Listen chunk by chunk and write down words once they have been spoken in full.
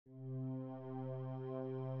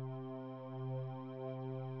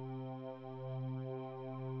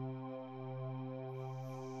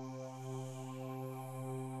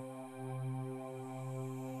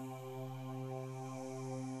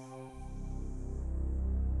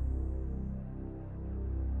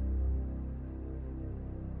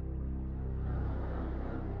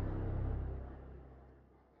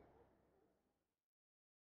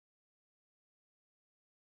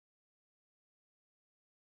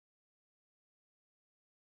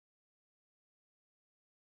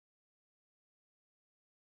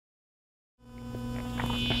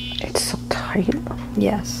tight.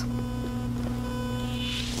 Yes.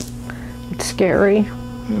 It's scary.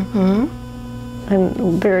 Mm-hmm.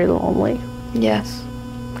 And very lonely. Yes.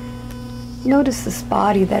 Notice this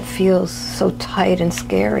body that feels so tight and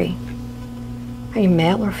scary. Are you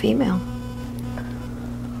male or female?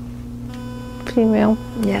 Female.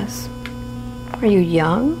 Yes. Are you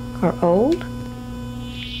young or old?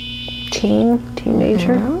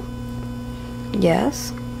 Teenager. Mm-hmm.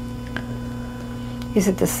 Yes. Is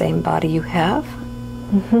it the same body you have?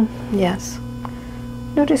 Mm-hmm. Yes.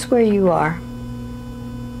 Notice where you are.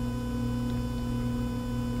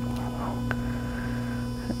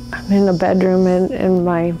 I'm in a bedroom in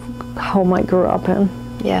my home I grew up in.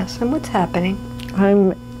 Yes. And what's happening?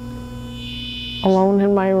 I'm alone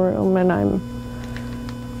in my room, and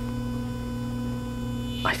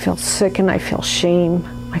I feel sick and I feel shame.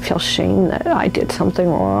 I feel shame that I did something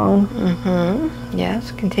wrong. Mm-hmm.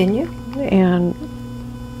 Yes. Continue. And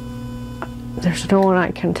there's no one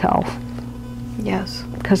I can tell. Yes.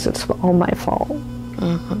 Because it's all my fault.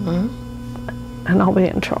 Mm-hmm. And I'll be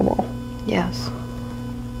in trouble. Yes.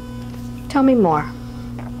 Tell me more.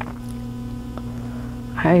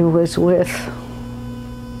 I was with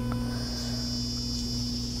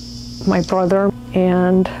my brother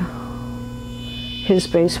and his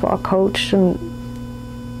baseball coach, and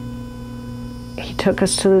he took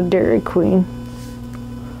us to the Dairy Queen.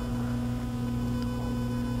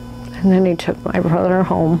 And then he took my brother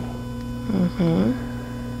home. Mm-hmm.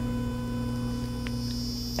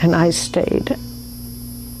 And I stayed.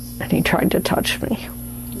 And he tried to touch me.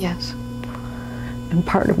 Yes. And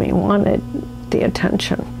part of me wanted the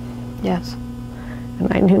attention. Yes. And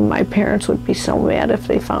I knew my parents would be so mad if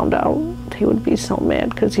they found out. He would be so mad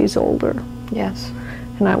because he's older. Yes.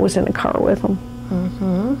 And I was in a car with him.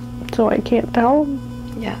 Mm-hmm. So I can't tell him.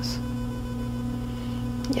 Yes.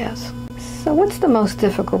 Yes. So what's the most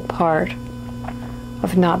difficult part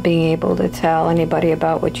of not being able to tell anybody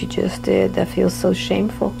about what you just did that feels so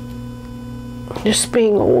shameful? Just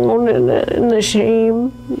being alone in the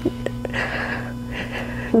shame.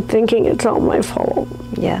 And thinking it's all my fault.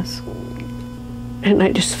 Yes. And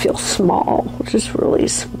I just feel small, just really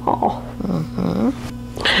small. Mm-hmm.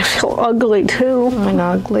 I feel ugly too. And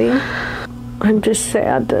ugly. I'm just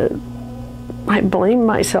sad that I blame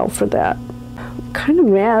myself for that. I'm kind of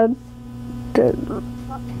mad that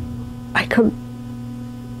I could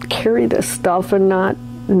carry this stuff and not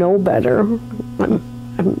know better. I'm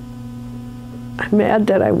mad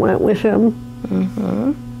that I went with him.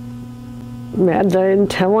 Mm-hmm. Mad that I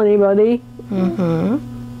didn't tell anybody. Mm-hmm.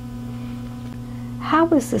 How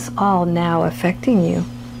is this all now affecting you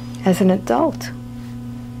as an adult?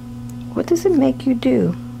 What does it make you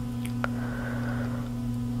do?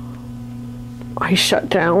 I shut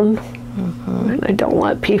down. Mm-hmm. And I don't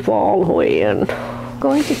let people all the way in. I'm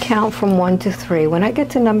going to count from 1 to 3. When I get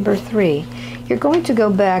to number 3, you're going to go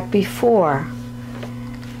back before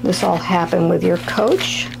this all happened with your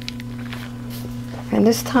coach. And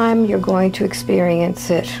this time you're going to experience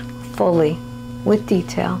it fully, with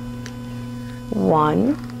detail.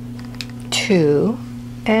 1, 2,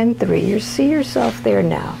 and 3. You see yourself there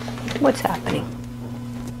now. What's happening?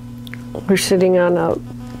 We're sitting on a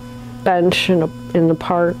bench in the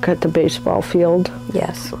park at the baseball field.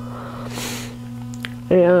 Yes.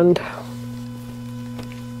 And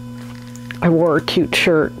I wore a cute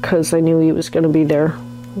shirt because I knew he was going to be there.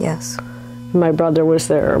 Yes. My brother was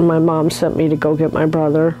there. My mom sent me to go get my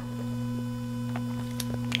brother.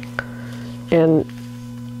 And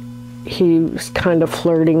he was kind of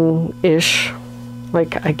flirting-ish,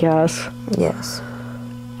 like, I guess. Yes.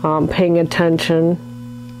 Paying attention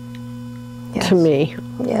Yes. to me.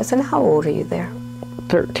 Yes, and how old are you there?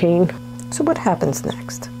 13. So what happens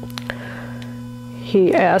next?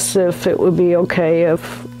 He asked if it would be okay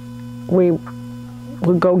if we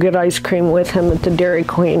would go get ice cream with him at the Dairy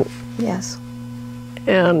Queen. Yes.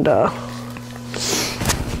 And I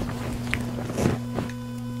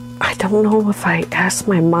don't know if I asked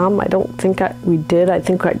my mom. I don't think we did. I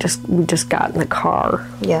think we just got in the car.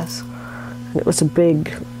 Yes. And it was a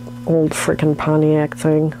big, old frickin' Pontiac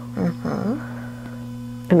thing. Mm-hmm.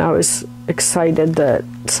 And I was excited that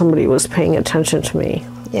somebody was paying attention to me.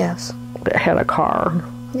 Yes. That had a car.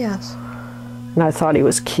 Yes. And I thought he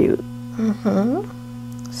was cute. Mm-hmm.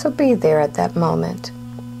 So be there at that moment.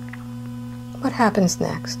 What happens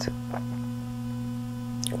next?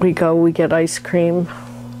 We get ice cream.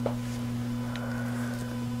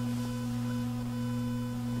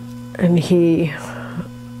 And he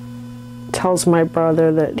tells my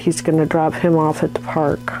brother that he's going to drop him off at the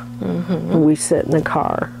park. Mm-hmm. And we sit in the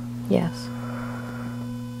car. Yes.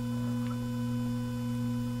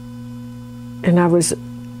 And I was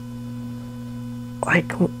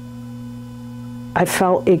like I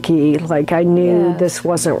felt icky, like I knew this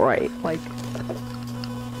wasn't right. Like,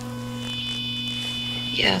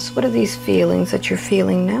 yes, what are these feelings that you're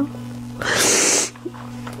feeling now?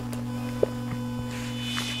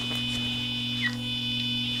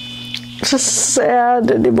 just sad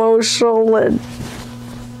and emotional and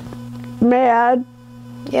mad.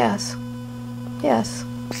 Yes. Yes.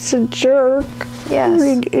 He's a jerk.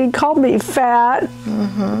 Yes. He called me fat.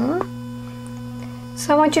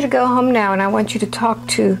 So I want you to go home now, and I want you to talk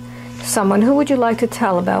to someone. Who would you like to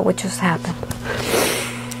tell about what just happened?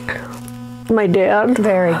 My dad.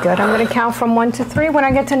 Very good. I'm going to count from 1 to 3. When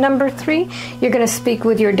I get to number 3, you're going to speak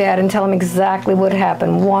with your dad and tell him exactly what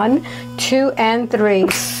happened. 1, 2, and 3.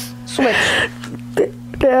 Switch.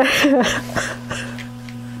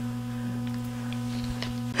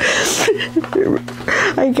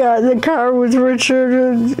 I got in the car with Richard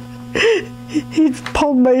and he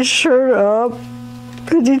pulled my shirt up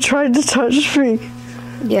and he tried to touch me.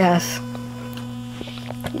 Yes.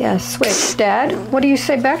 Yes, switch. Dad, what do you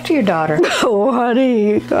say back to your daughter? Oh,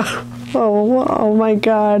 honey. Oh my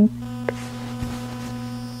God.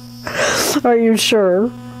 Are you sure?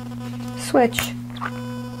 Switch.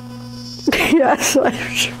 Yes, I'm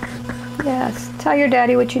sure. Yes. Tell your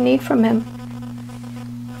daddy what you need from him.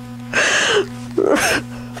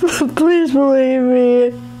 Please believe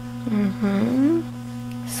me.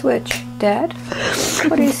 Switch. Dad,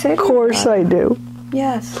 what do you say? Of course I do.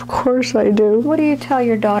 Yes. Of course I do. What do you tell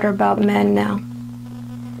your daughter about men now?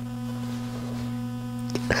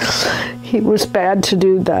 He was bad to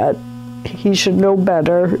do that. He should know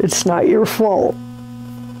better. It's not your fault.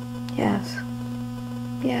 Yes.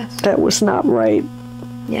 Yes. That was not right.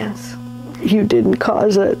 Yes. You didn't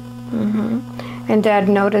cause it. And Dad,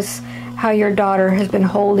 notice how your daughter has been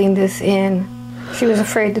holding this in. She was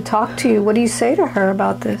afraid to talk to you. What do you say to her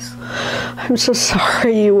about this? I'm so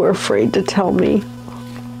sorry you were afraid to tell me.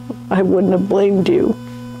 I wouldn't have blamed you.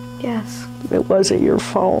 Yes. It wasn't your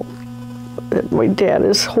fault. My dad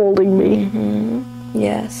is holding me.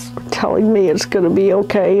 Yes. Telling me it's going to be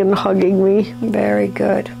okay and hugging me. Very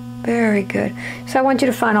good. Very good. So I want you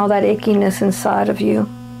to find all that ickiness inside of you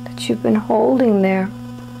that you've been holding there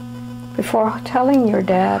before telling your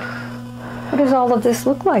dad. What does all of this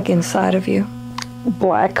look like inside of you?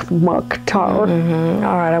 Black muck tar. All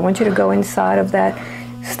right, I want you to go inside of that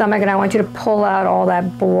stomach and I want you to pull out all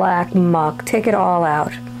that black muck. Take it all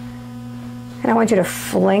out. And I want you to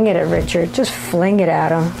fling it at Richard. Just fling it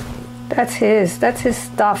at him. That's his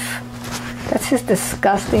stuff. That's his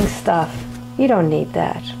disgusting stuff. You don't need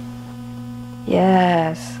that.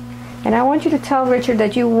 Yes. And I want you to tell Richard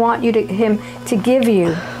that you want him to give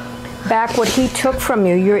you back what he took from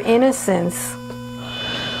you, your innocence.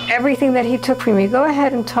 Everything that he took from you. Go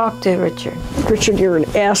ahead and talk to Richard. Richard, you're an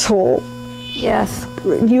asshole. Yes.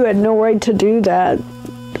 You had no right to do that.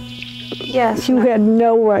 Yes. You had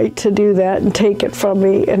no right to do that and take it from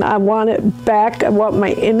me. And I want it back. I want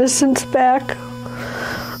my innocence back.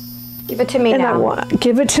 Give it to me now.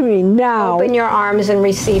 Give it to me now. Open your arms and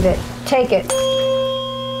receive it. Take it.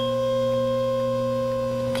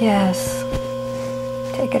 Yes.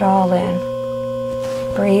 Take it all in.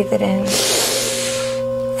 Breathe it in.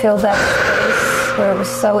 Fill that space where it was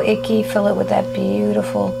so icky. Fill it with that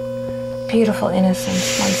beautiful, beautiful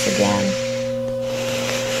innocence once again.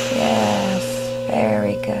 Yes.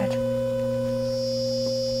 Very good.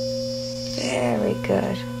 Very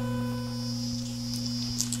good.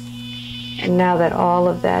 And now that all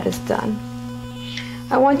of that is done,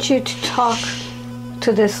 I want you to talk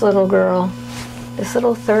to this little girl, this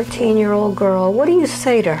little 13-year-old girl. What do you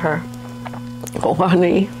say to her? Oh,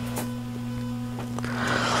 honey.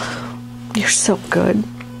 You're so good.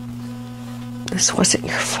 This wasn't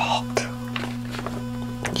your fault.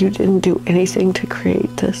 You didn't do anything to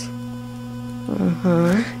create this.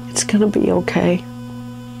 It's gonna be okay.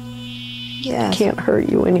 Yes. I can't hurt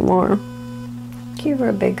you anymore. Give her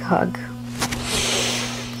a big hug.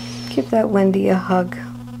 Give that Wendy a hug.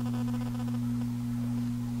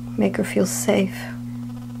 Make her feel safe.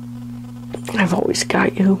 I've always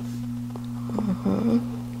got you.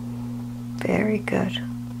 Very good.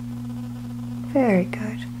 Very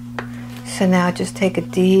good. So now just take a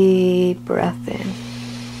deep breath in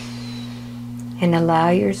and allow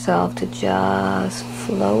yourself to just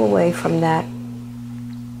flow away from that,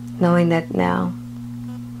 knowing that now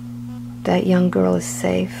that young girl is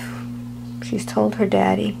safe. She's told her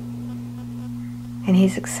daddy, and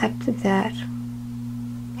he's accepted that,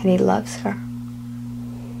 and he loves her.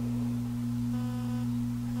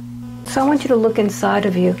 So I want you to look inside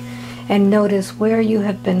of you and notice where you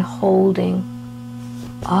have been holding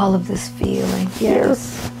all of this feeling.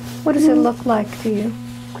 Yes. What does it look like to you?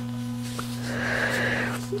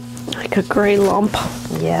 Like a gray lump.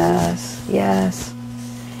 Yes, yes.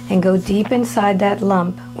 And go deep inside that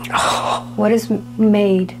lump. What is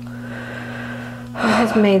made? What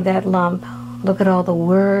has made that lump? Look at all the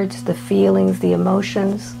words, the feelings, the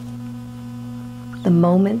emotions, the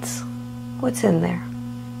moments. What's in there?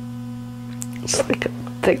 It's like a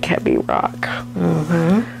thick, heavy rock.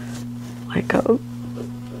 Mm-hmm. Like a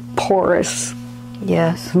porous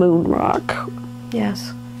moon rock.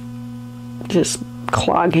 Yes. Just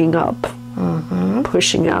clogging up,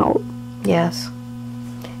 pushing out. Yes.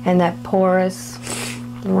 And that porous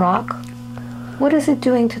rock, what is it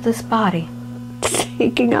doing to this body?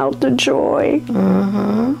 Taking out the joy.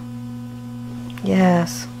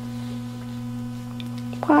 Yes.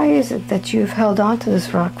 Why is it that you've held on to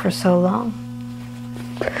this rock for so long?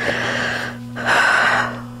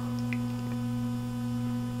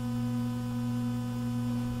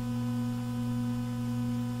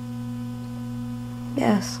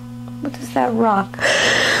 Yes. What does that rock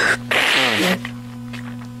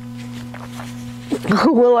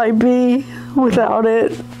Who will I be without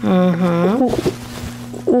it?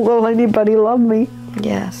 Will anybody love me?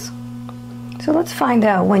 Yes. So let's find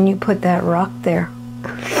out when you put that rock there.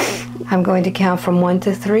 I'm going to count from 1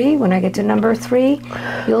 to 3. When I get to number 3,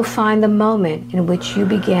 you'll find the moment in which you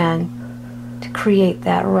began to create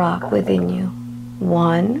that rock within you.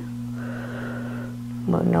 1,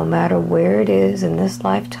 well, no matter where it is in this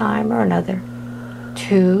lifetime or another.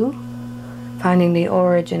 2, finding the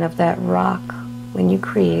origin of that rock when you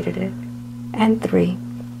created it. And 3,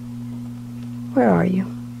 where are you?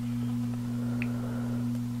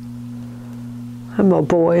 I'm a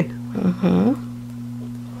boy.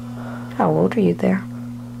 How old are you there?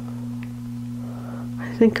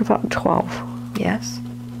 I think about 12. Yes.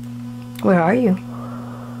 Where are you?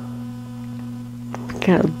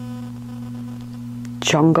 Kind of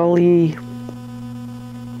jungly,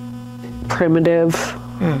 primitive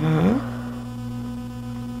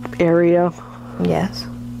area. Yes.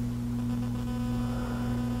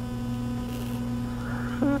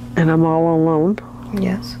 And I'm all alone.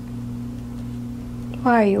 Yes.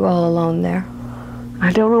 Why are you all alone there?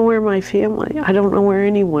 I don't know where my family, I don't know where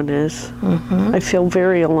anyone is. I feel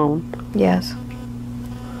very alone. Yes.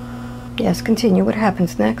 Yes, continue. What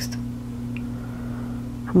happens next?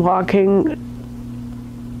 I'm walking,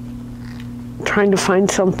 trying to find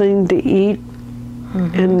something to eat,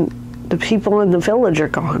 and the people in the village are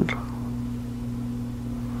gone.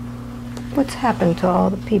 What's happened to all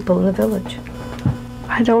the people in the village?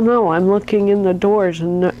 I don't know. I'm looking in the doors,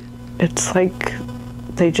 and it's like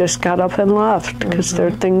they just got up and left because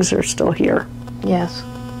their things are still here. Yes.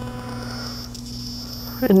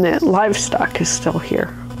 And that livestock is still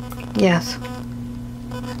here. Yes.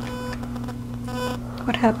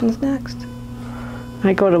 What happens next?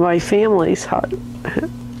 I go to my family's hut, and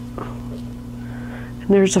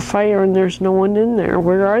there's a fire and there's no one in there.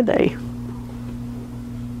 Where are they?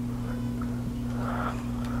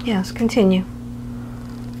 Yes, continue.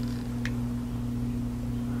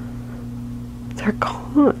 They're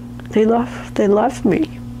gone. They left me.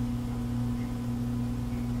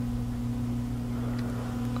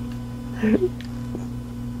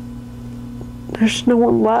 There's no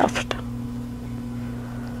one left.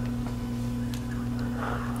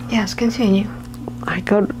 Yes, continue. I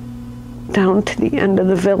go down to the end of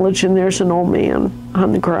the village and there's an old man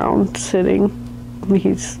on the ground sitting.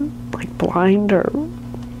 He's like blind or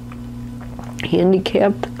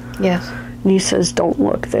handicapped. Yes. And he says, "Don't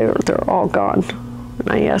look, they're all gone." And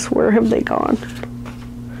I ask, "Where have they gone?"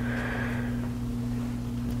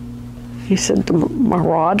 He said the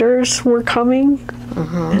marauders were coming,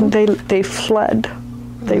 and they fled.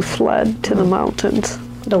 They fled to the mountains.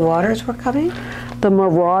 The waters were coming? The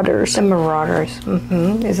marauders. The marauders.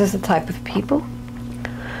 Is this a type of people?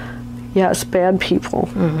 Yes, bad people.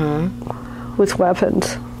 With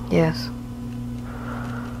weapons. Yes.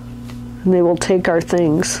 And they will take our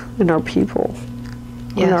things and our people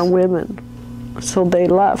and our women. So they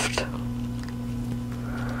left.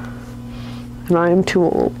 And I am too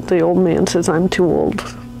old. The old man says, "I'm too old.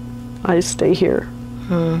 I stay here."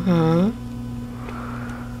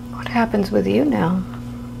 What happens with you now?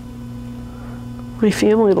 My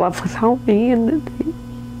family left without me, and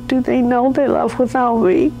do they know they left without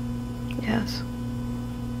me? Yes.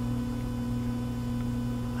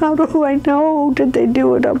 How do I know? Did they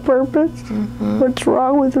do it on purpose? What's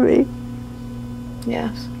wrong with me?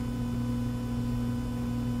 Yes.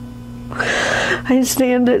 I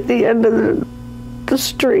stand at the end of the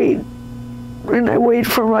street and I wait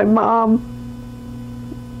for my mom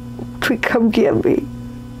to come get me.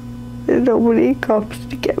 And nobody comes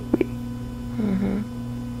to get me.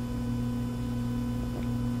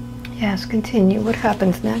 Yes, continue. What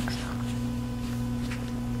happens next?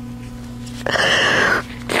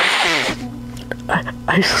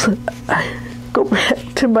 I go back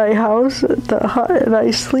to my house at the hut, and I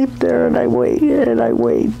sleep there, and I wait,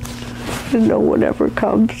 and no one ever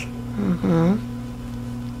comes. And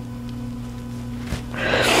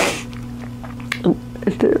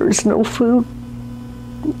there's no food.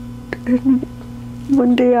 And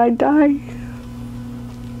one day I die.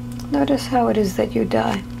 Notice how it is that you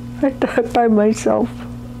die. I die by myself.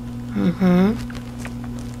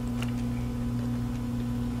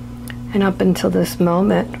 And up until this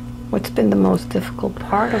moment, what's been the most difficult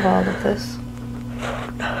part of all of this?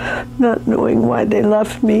 Not knowing why they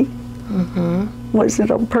left me. Was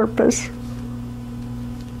it on purpose?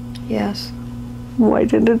 Yes. Why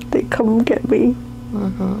didn't they come get me?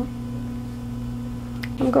 I'm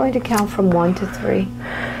going to count from 1 to 3.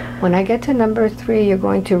 When I get to number 3, you're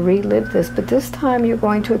going to relive this, but this time you're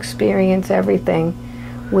going to experience everything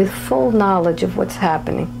with full knowledge of what's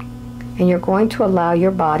happening. And you're going to allow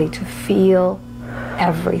your body to feel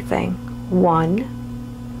everything. 1,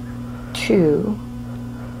 2,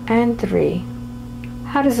 and 3.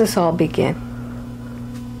 How does this all begin?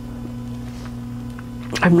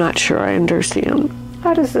 I'm not sure I understand.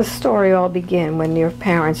 How does this story all begin when your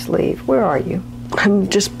parents leave? Where are you? I'm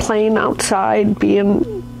just playing outside,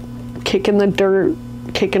 kicking the dirt,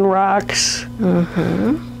 kicking rocks,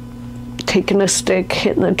 taking a stick,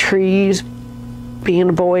 hitting the trees, being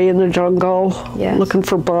a boy in the jungle, looking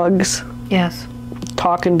for bugs,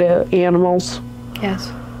 talking to animals,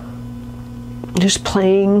 just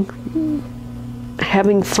playing,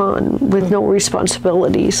 having fun with no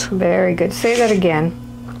responsibilities. Very good. Say that again.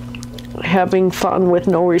 Having fun with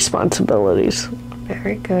no responsibilities.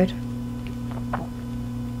 Very good.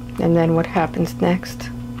 And then what happens next?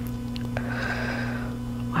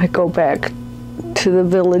 I go back to the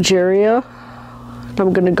village area.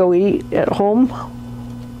 I'm going to go eat at home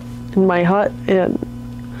in my hut, and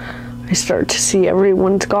I start to see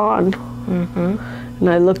everyone's gone. And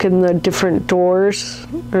I look in the different doors,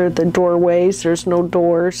 or the doorways. There's no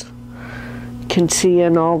doors. You can see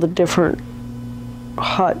in all the different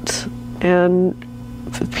huts, and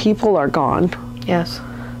the people are gone. Yes.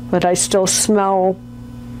 But I still smell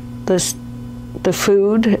the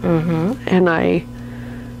food, and I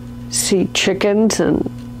see chickens and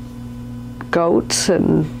goats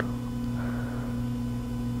and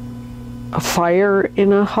a fire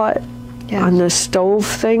in a hut on the stove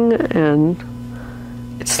thing, and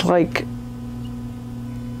it's like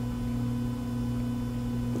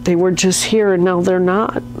they were just here and now they're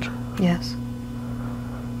not. Yes.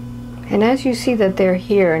 And as you see that they're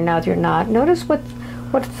here and now they're not, notice what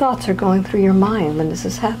thoughts are going through your mind when this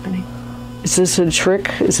is happening. Is this a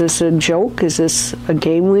trick? Is this a joke? Is this a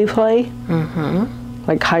game we play?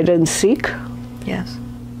 Like hide and seek? Yes.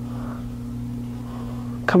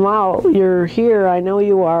 Come out, you're here, I know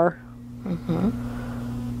you are.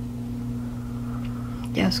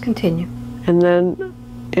 Yes, continue. And then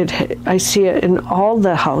I see it in all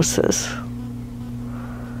the houses.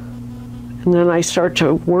 And then I start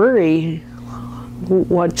to worry,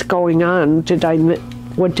 what's going on?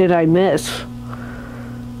 What did I miss?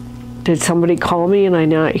 Did somebody call me and I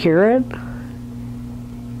not hear it?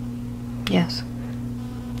 Yes.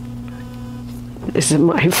 Is it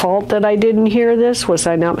my fault that I didn't hear this? Was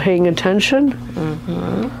I not paying attention?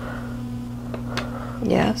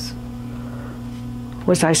 Yes.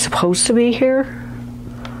 Was I supposed to be here?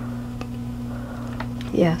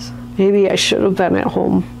 Yes. Maybe I should have been at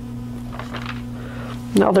home.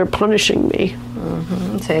 Now they're punishing me.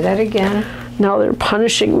 Say that again. Now they're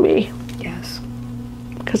punishing me. Yes.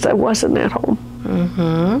 Because I wasn't at home.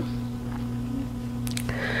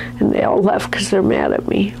 And they all left because they're mad at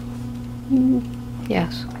me.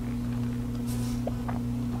 Yes.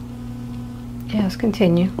 Yes,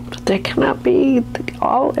 continue. But that cannot be.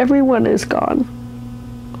 Everyone is gone.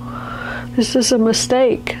 This is a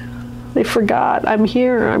mistake. They forgot. I'm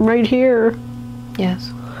here. I'm right here.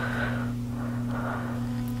 Yes.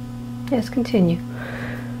 Yes, continue.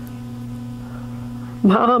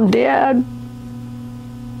 Mom, Dad,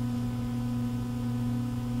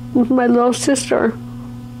 my little sister.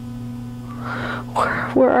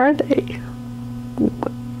 Where are they?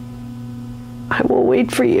 I will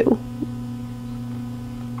wait for you.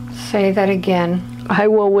 Say that again. I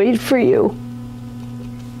will wait for you.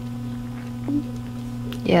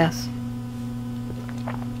 Yes.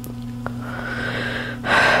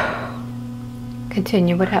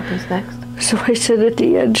 Continue. What happens next? So I sit at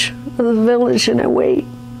the edge of the village and I wait.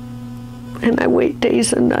 And I wait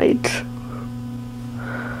days and nights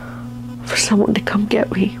for someone to come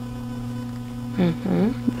get me.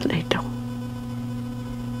 They don't.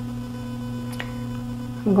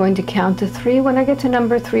 I'm going to count to 3. When I get to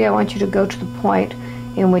number 3, I want you to go to the point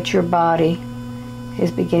in which your body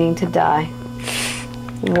is beginning to die.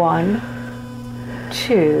 1,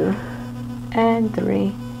 2, and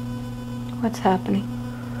 3. What's happening?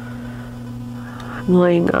 I'm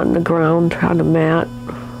laying on the ground on a mat.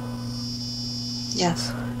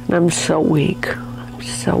 Yes. And I'm so weak. I'm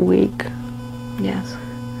so weak. Yes.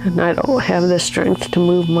 And I don't have the strength to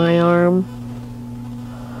move my arm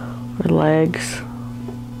or legs.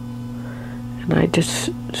 And I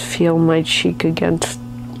just feel my cheek against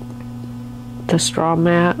the straw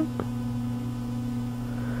mat.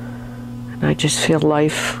 And I just feel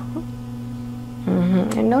life.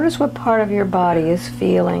 And notice what part of your body is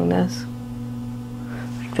feeling this.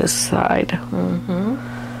 Like this side.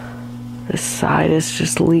 This side is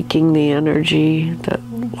just leaking the energy. The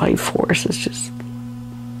life force is just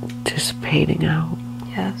dissipating out.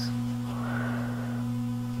 Yes.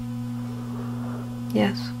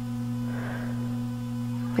 Yes.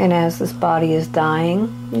 And as this body is dying,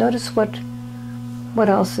 notice what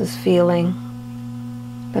else is feeling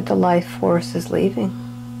that the life force is leaving.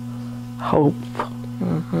 Hope.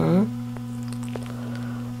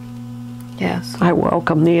 Yes. I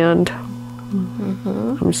welcome the end.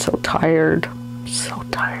 I'm so tired. So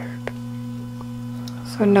tired.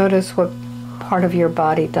 So notice what part of your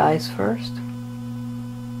body dies first.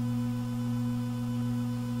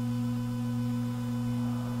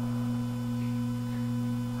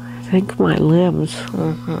 I think my limbs.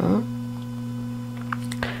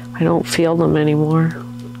 I don't feel them anymore.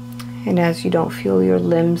 And as you don't feel your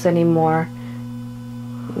limbs anymore,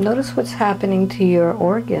 notice what's happening to your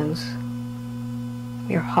organs,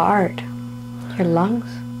 your heart, your lungs.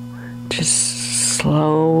 Just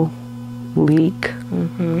slow leak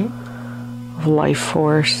of life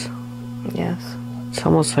force. Yes. It's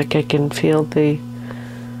almost like I can feel the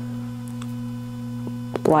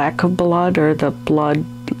lack of blood, or the blood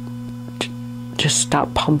just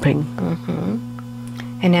stop pumping.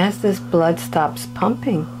 And as this blood stops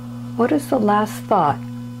pumping, what is the last thought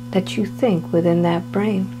that you think within that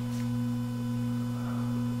brain?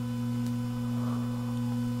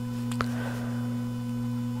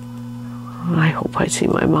 I hope I see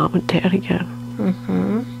my mom and dad again.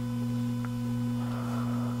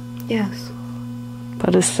 Yes.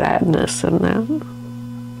 But a sadness in that.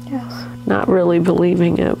 Yes. Not really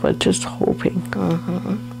believing it, but just hoping.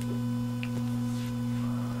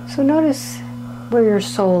 So notice where your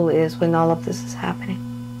soul is when all of this is happening.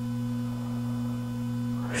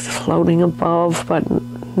 It's floating above, but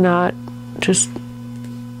not just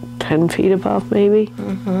 10 feet above, maybe.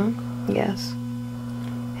 Yes.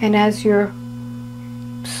 And as your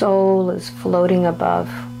soul is floating above,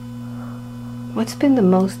 what's been the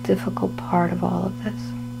most difficult part of all of this?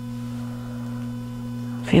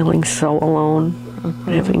 Feeling so alone,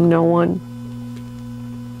 having no one.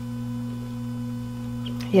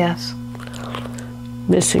 Yes.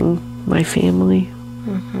 Missing my family.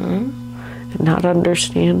 And not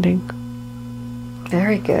understanding.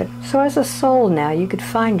 Very good. So as a soul now, you could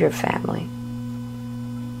find your family.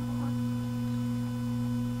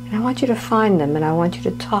 And I want you to find them, and I want you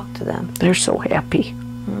to talk to them. They're so happy.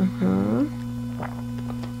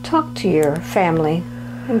 Talk to your family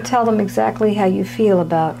and tell them exactly how you feel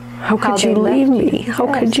about How could you leave me?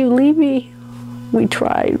 How could you leave me? We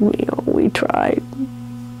tried, we tried.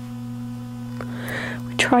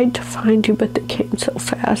 We tried to find you, but they came so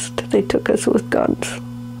fast. They took us with guns.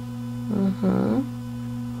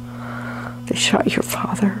 They shot your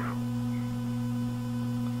father.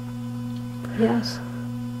 Yes.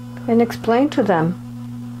 And explain to them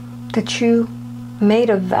that you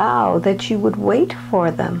made a vow that you would wait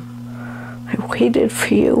for them. I waited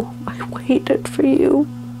for you. I waited for you.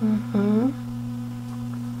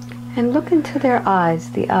 And look into their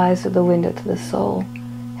eyes. The eyes are the window to the soul.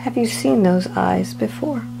 Have you seen those eyes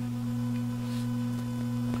before?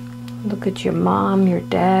 Look at your mom, your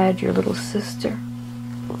dad, your little sister.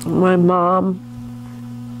 My mom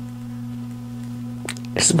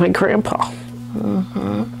is my grandpa.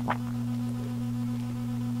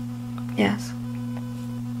 Yes.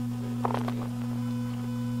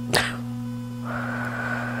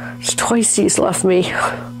 It's twice he's left me.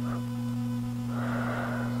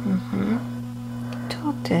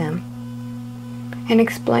 Talk to him and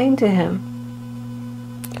explain to him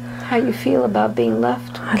how you feel about being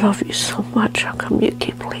left. I love you so much. How come you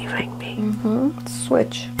keep leaving me?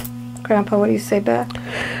 Switch. Grandpa, what do you say back?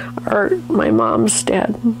 Or my mom's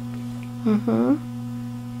dead.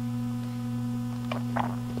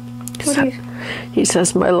 What do you... He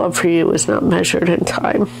says my love for you is not measured in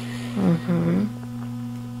time. Mm-hmm.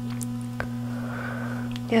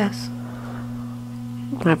 Yes.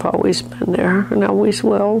 I've always been there and always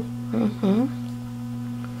will. Mm-hmm.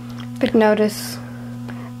 But notice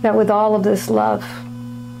that with all of this love,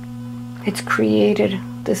 it's created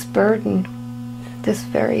this burden, this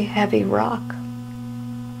very heavy rock.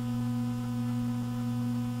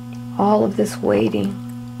 All of this waiting.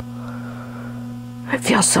 I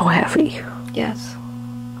feel so heavy. Yes.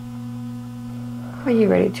 Are you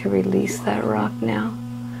ready to release that rock now?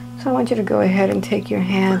 So I want you to go ahead and take your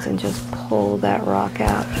hands and just pull that rock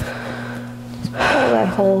out. Just pull that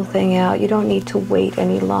whole thing out. You don't need to wait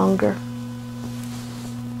any longer.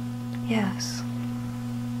 Yes.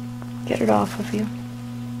 Get it off of you.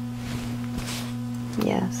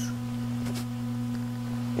 Yes.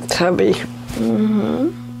 It's heavy.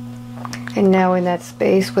 Mm-hmm. And now in that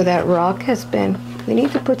space where that rock has been, we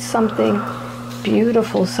need to put something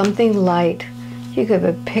beautiful, something light. You could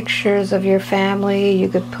put pictures of your family. You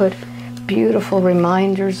could put beautiful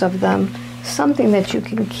reminders of them. Something that you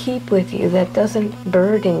can keep with you that doesn't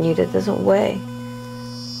burden you, that doesn't weigh.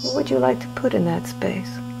 What would you like to put in that space?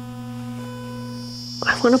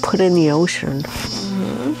 I want to put in the ocean.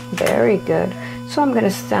 Mm-hmm. Very good. So I'm going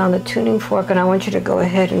to sound the tuning fork, and I want you to go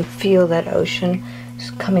ahead and feel that ocean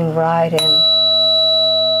just coming right in.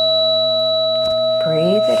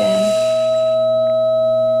 Breathe it in.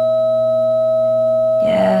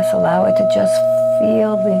 Yes, allow it to just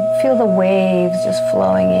feel the waves just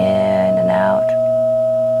flowing in and out,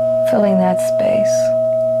 filling that space.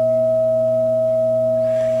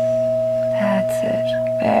 That's it.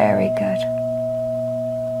 Very good.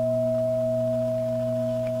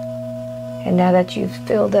 And now that you've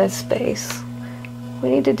filled that space, we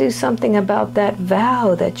need to do something about that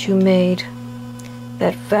vow that you made.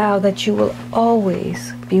 That vow that you will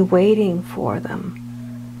always be waiting for them.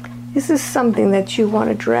 This is something that you want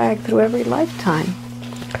to drag through every lifetime.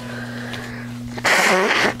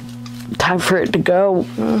 Time for it to go.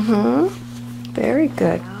 Mm-hmm. Very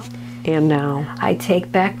good. And now. I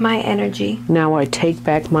take back my energy. Now I take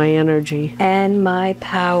back my energy. And my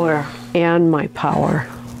power. And my power.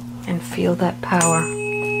 And feel that power.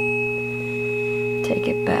 Take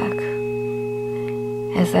it back.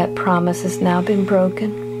 As that promise has now been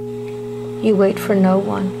broken, you wait for no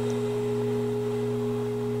one.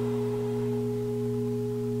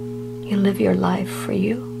 You live your life for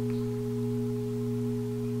you.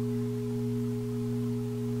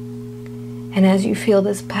 And as you feel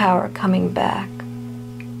this power coming back,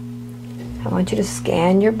 I want you to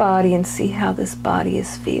scan your body and see how this body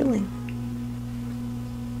is feeling.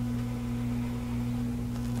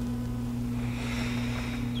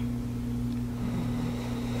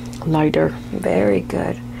 Lighter. Very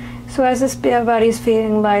good. So as this body is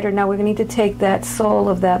feeling lighter, now we're going to need to take that soul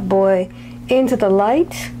of that boy into the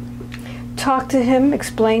light, talk to him,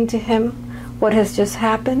 explain to him what has just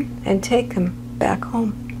happened, and take him back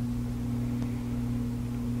home.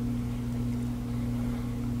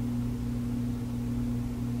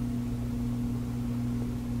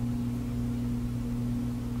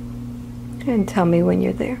 And tell me when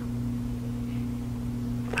you're there.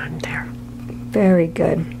 I'm there. Very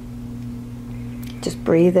good. Just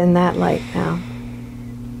breathe in that light now.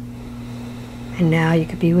 And now you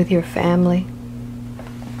could be with your family,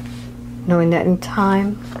 knowing that in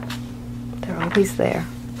time, they're always there.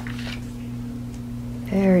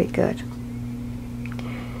 Very good.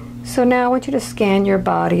 So now I want you to scan your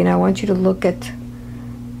body, and I want you to look at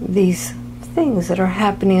these things that are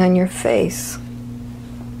happening on your face.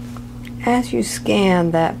 As you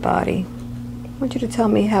scan that body, I want you to tell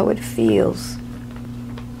me how it feels.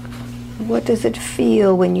 What does it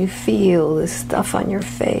feel when you feel this stuff on your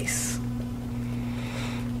face?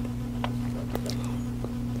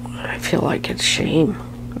 I feel like it's shame.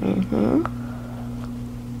 Mm-hmm.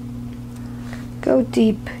 Go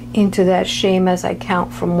deep into that shame as I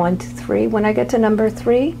count from 1 to 3. When I get to number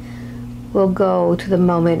 3, we'll go to the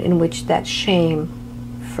moment in which that shame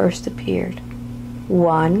first appeared.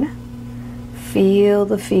 1, feel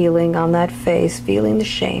the feeling on that face, feeling the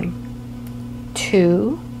shame.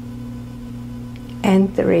 2,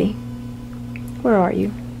 and 3. Where are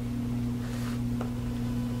you?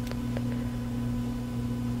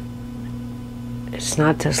 It's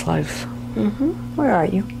not this life. Mm-hmm. Where are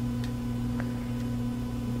you?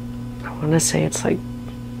 I want to say it's like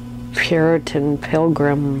Puritan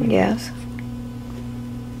Pilgrim. Yes.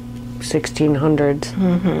 1600s.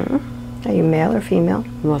 Mm-hmm. Are you male or female?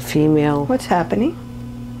 I'm a female. What's happening?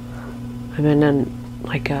 I'm in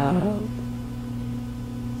like a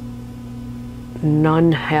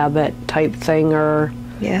nun habit type thing, or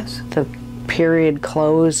Yes. the period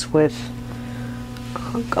clothes with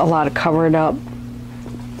a lot of covered up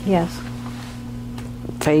Yes.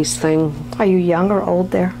 face thing. Are you young or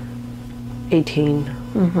old there? 18.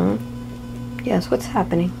 Yes, what's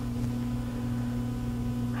happening?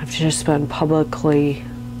 I've just been publicly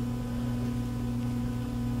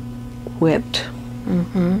whipped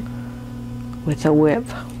with a whip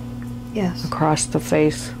Yes. across the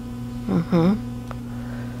face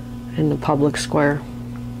in the public square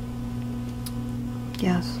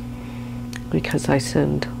Yes. because I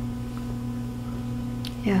sinned.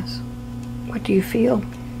 Yes. What do you feel?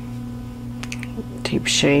 Deep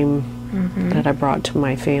shame that I brought to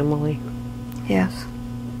my family. Yes.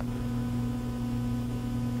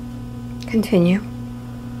 Continue.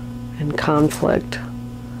 And conflict.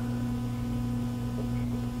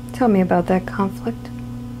 Tell me about that conflict.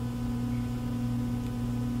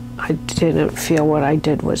 I didn't feel what I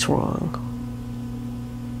did was wrong.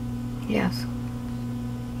 Yes.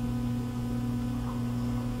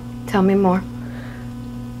 Tell me more.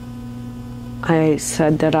 I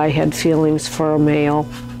said that I had feelings for a male,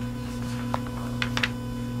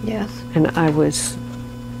 Yes. and I was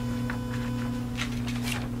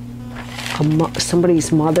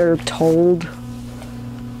somebody's mother told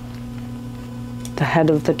the head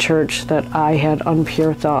of the church that I had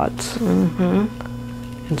impure thoughts.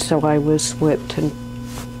 And so I was whipped in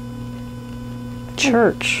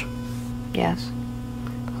church. Yes.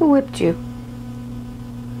 Who whipped you?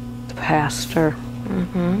 The pastor.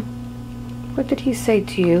 What did he say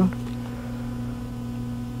to you?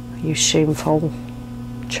 You shameful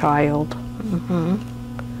child.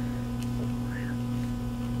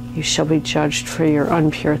 You shall be judged for your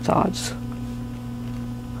impure thoughts.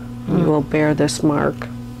 You will bear this mark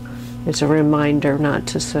as a reminder not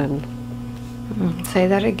to sin. Say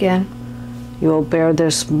that again. You will bear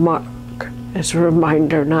this mark as a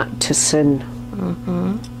reminder not to sin.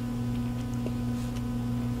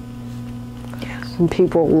 Yes. And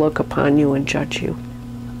people will look upon you and judge you.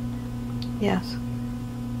 Yes.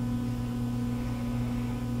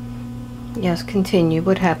 Yes, continue.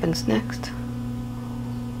 What happens next?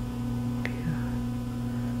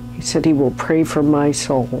 He said he will pray for my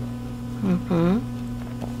soul. And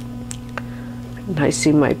I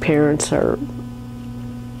see my parents are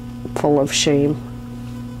full of shame.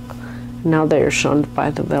 Now they are shunned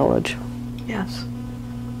by the village. Yes.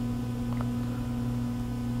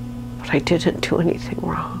 But I didn't do anything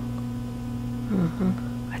wrong.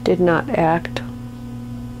 I did not act.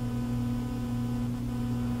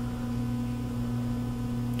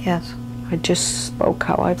 Yes. I just spoke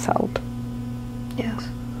how I felt. Yes.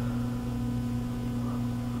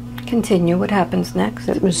 Continue. What happens next?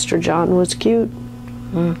 That Mr. John was cute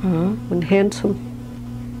and handsome.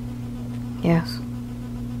 Yes.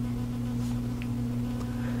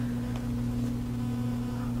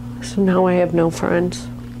 So now I have no friends.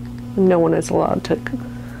 No one is allowed to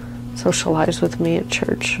socialize with me at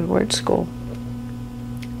church or at school.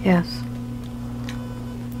 Yes.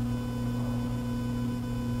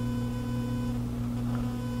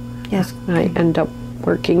 Yes. I end up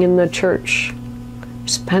working in the church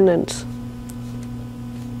as penance.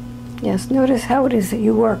 Yes. Notice how it is that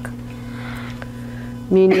you work.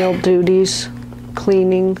 Menial duties,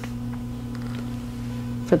 cleaning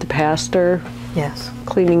for the pastor, Yes.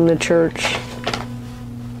 cleaning the church.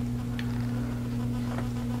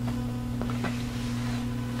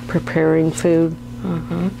 Preparing food.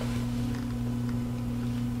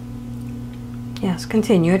 Yes.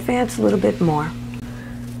 Continue. Advance a little bit more.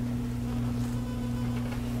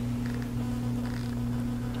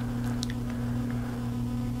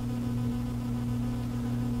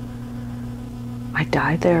 I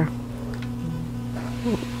died there.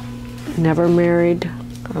 Never married.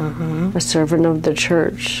 A servant of the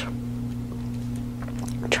church.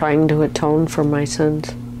 Trying to atone for my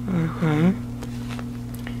sins.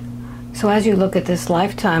 So as you look at this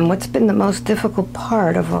lifetime, what's been the most difficult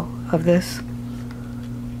part of this?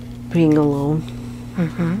 Being alone.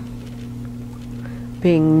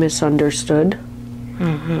 Being misunderstood.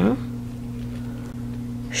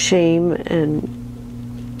 Shame and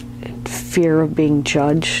fear of being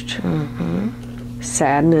judged.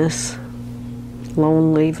 Sadness.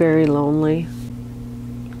 Lonely, very lonely.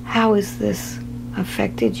 How has this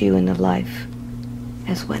affected you in the life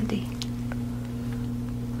as Wendy?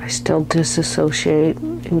 I still disassociate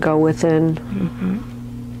and go within.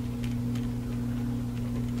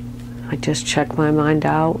 I just check my mind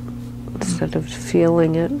out instead of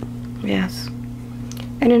feeling it. Yes.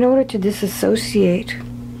 And in order to disassociate,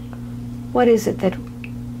 what is it that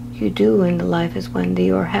you do in the life as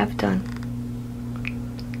Wendy or have done?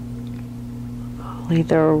 I'll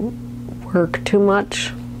either work too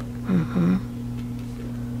much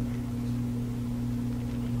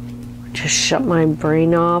just shut my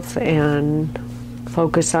brain off and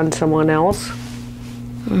focus on someone else.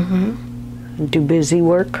 And do busy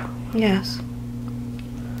work. Yes.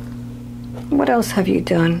 What else have you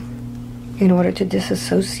done in order to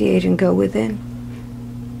disassociate and go within?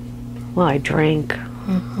 Well, I drank.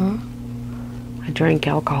 I drank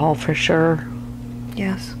alcohol for sure.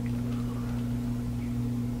 Yes.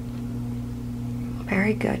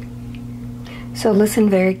 Very good. So listen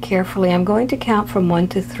very carefully. I'm going to count from 1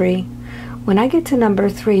 to 3. When I get to number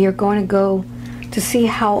 3, you're going to go to see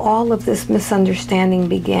how all of this misunderstanding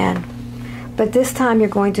began. But this time you're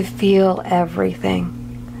going to feel everything.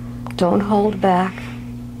 Don't hold back.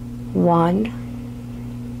 1,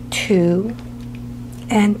 2,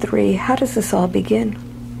 and 3. How does this all begin?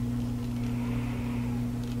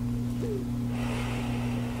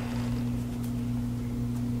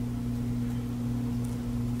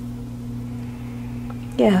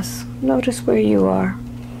 Yes, notice where you are.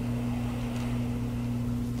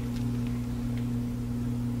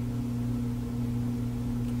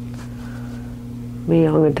 I'm a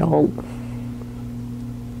young adult.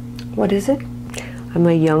 What is it? I'm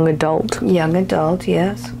a young adult. Young adult,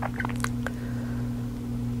 yes.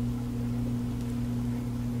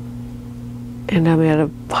 And I'm at a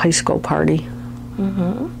high school party.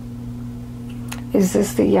 Is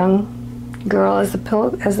this the young girl as the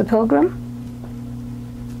pilgrim?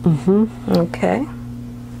 Okay.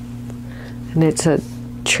 And it's a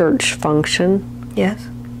church function. Yes.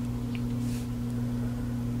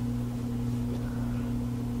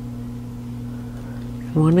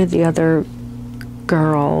 One of the other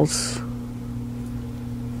girls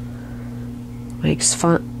makes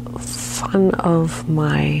fun of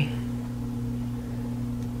my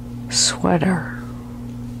sweater.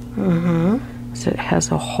 'Cause it has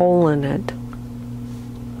a hole in it.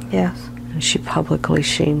 Yes. And she publicly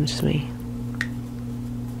shames me.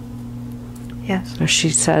 Yes. Or she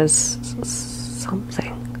says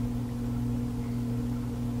something.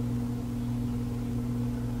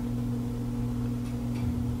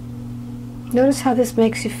 Notice how this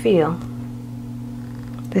makes you feel.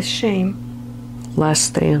 This shame. Less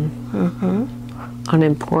than.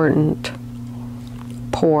 Unimportant.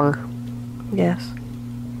 Poor. Yes.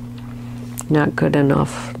 Not good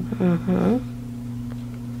enough.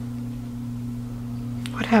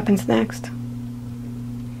 What happens next?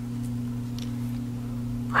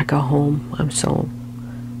 I go home. I'm so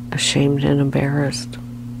ashamed and embarrassed.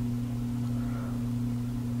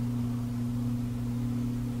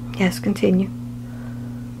 Yes, continue.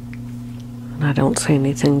 And I don't say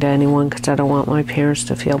anything to anyone because I don't want my parents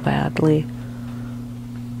to feel badly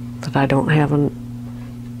that I don't have a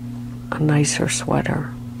nicer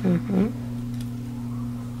sweater.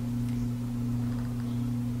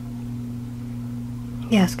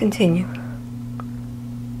 Yes, continue.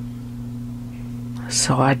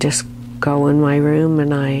 So I just go in my room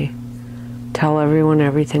and I tell everyone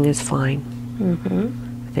everything is fine.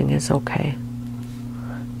 Everything is okay.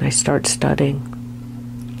 And I start studying.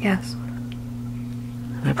 Yes.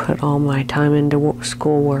 And I put all my time into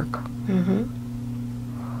schoolwork.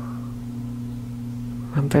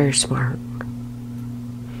 I'm very smart.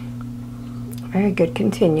 Very good,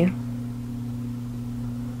 continue.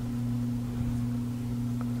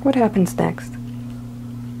 What happens next?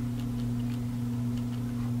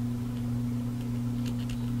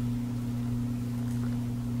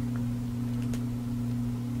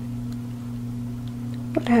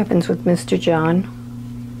 What happens with Mr. John?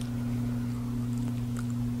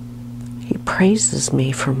 He praises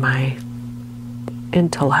me for my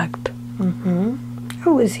intellect.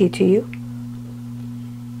 Who is he to you?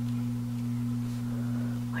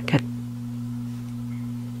 Like a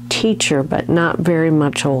teacher, but not very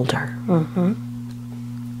much older.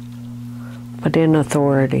 But in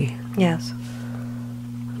authority. Yes.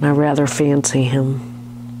 And I rather fancy him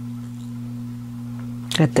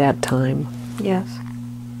at that time. Yes.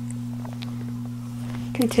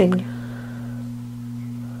 Continue.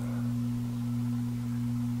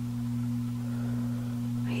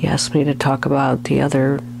 He asked me to talk about the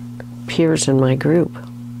other peers in my group.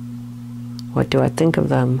 What do I think of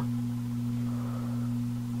them?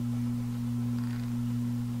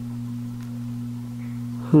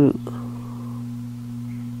 Who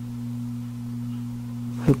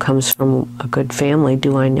comes from a good family?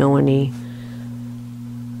 Do I know anything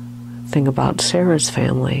about Sarah's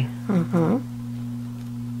family?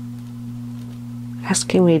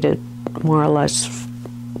 Asking me to more or less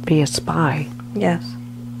be a spy. Yes.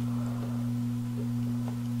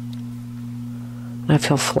 I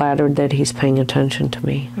feel flattered that he's paying attention to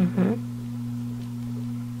me.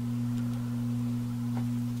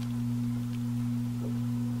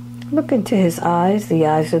 Look into his eyes. The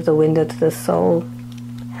eyes are the window to the soul.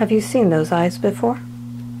 Have you seen those eyes before?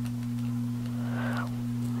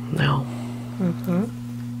 No.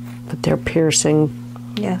 But they're piercing.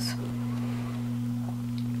 Yes.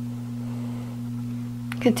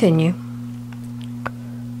 Continue.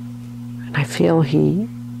 And I feel he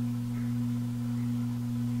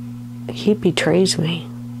betrays me.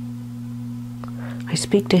 I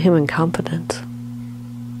speak to him in confidence.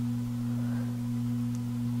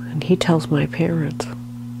 And he tells my parents.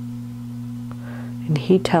 And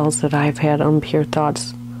he tells that I've had impure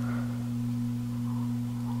thoughts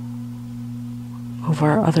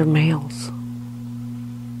over other males.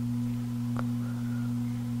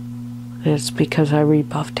 And it's because I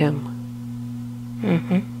rebuffed him.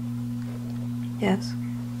 Yes.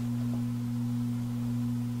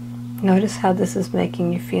 Notice how this is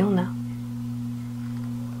making you feel now.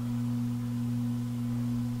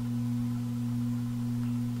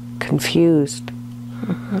 Confused.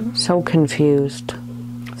 So confused.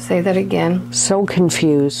 Say that again. So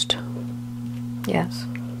confused. Yes.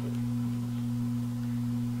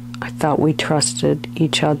 I thought we trusted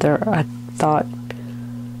each other. I thought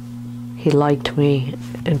he liked me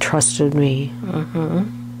and trusted me. And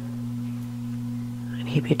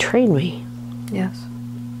he betrayed me. Yes.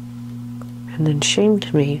 And then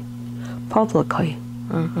shamed me publicly.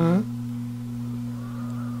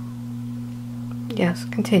 Yes,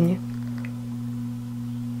 continue.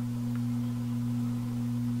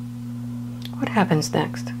 What happens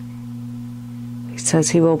next? He says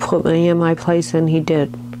he will put me in my place, and he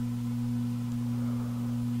did.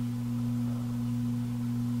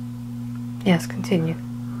 Yes, continue.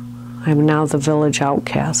 I am now the village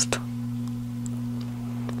outcast.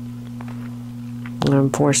 And I'm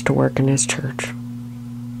forced to work in his church.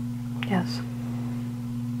 Yes.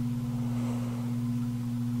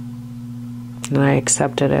 And I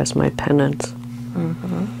accept it as my penance.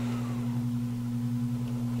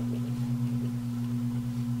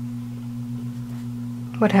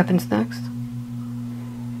 What happens next?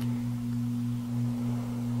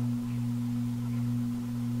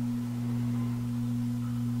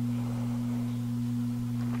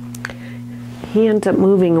 He ends up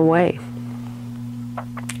moving away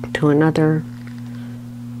to another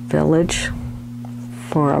village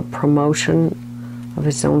for a promotion of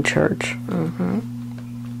his own church. And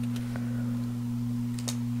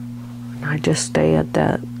I just stay at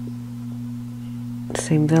that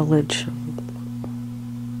same village.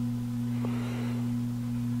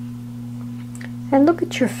 And look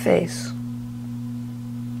at your face.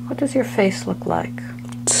 What does your face look like?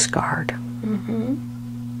 It's scarred.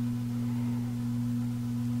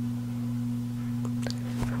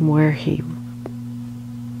 From where he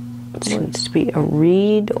seems to be a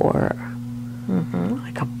reed or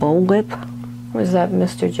like a bullwhip. Was that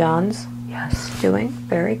Mr. John's Yes. doing?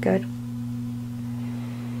 Very good.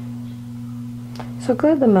 So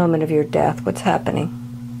go to the moment of your death. What's happening?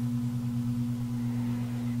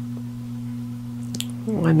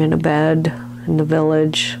 I'm in a bed in the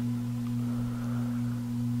village.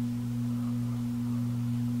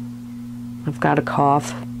 I've got a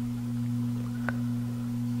cough.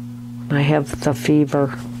 I have the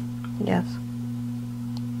fever. Yes.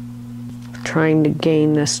 Trying to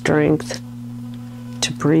gain the strength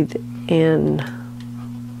to breathe in,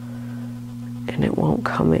 and it won't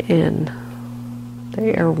come in.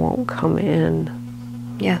 The air won't come in.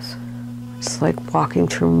 Yes. It's like walking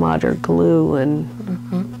through mud or glue, and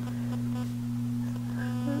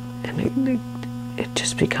it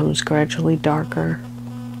just becomes gradually darker.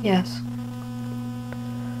 Yes.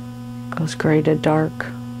 Goes gray to dark.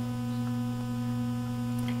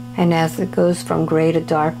 And as it goes from gray to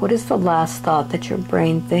dark, what is the last thought that your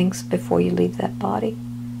brain thinks before you leave that body?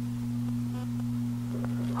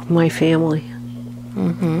 Of my family.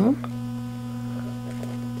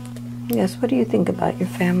 Yes, what do you think about your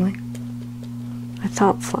family? I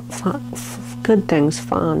thought good things,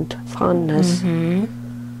 fondness.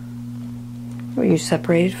 Were you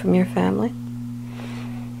separated from your family?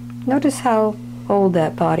 Notice how old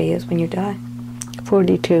that body is when you die.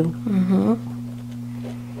 42.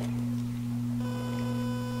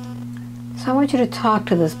 So I want you to talk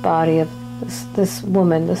to this body of this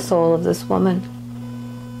woman, the soul of this woman.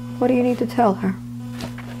 What do you need to tell her?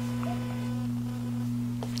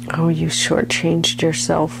 Oh, you shortchanged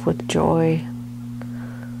yourself with joy.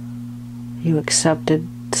 You accepted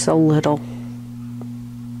so little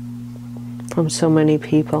from so many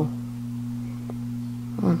people.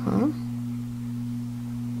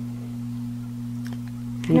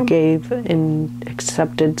 You gave and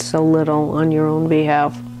accepted so little on your own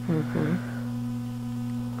behalf.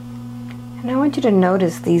 And I want you to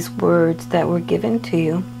notice these words that were given to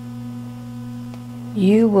you.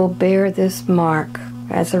 You will bear this mark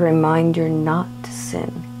as a reminder not to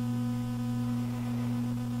sin.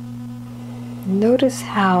 Notice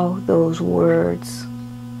how those words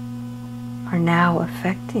are now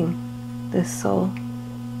affecting this soul.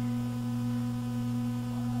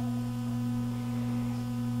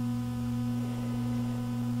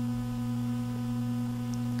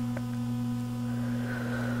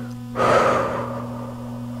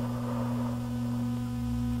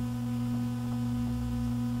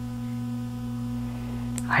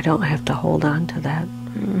 I don't have to hold on to that.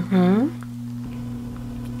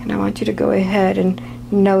 And I want you to go ahead and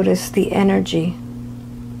notice the energy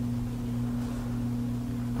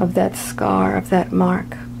of that scar, of that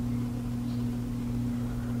mark.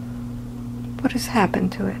 What has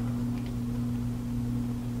happened to it?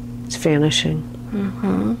 It's vanishing.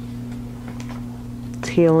 It's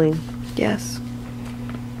healing. Yes.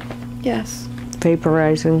 Yes.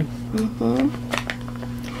 Vaporizing.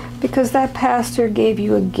 Because that pastor gave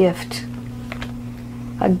you a gift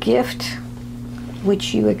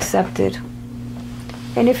which you accepted.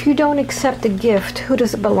 And if you don't accept the gift, who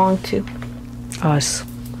does it belong to? Us.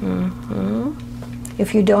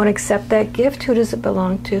 If you don't accept that gift, who does it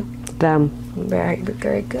belong to? Them. Very,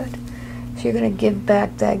 very good. So you're going to give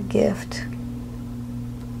back that gift.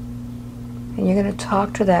 And you're going to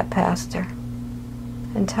talk to that pastor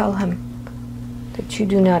and tell him that you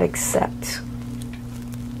do not accept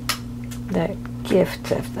that gift,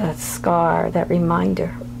 that scar, that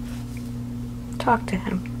reminder. Talk to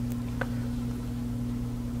him.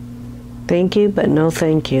 Thank you, but no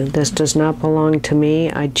thank you. This does not belong to me.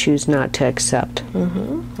 I choose not to accept.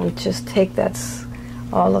 And just take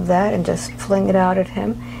all of that and just fling it out at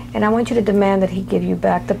him. And I want you to demand that he give you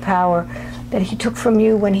back the power that he took from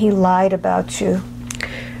you when he lied about you,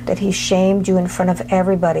 that he shamed you in front of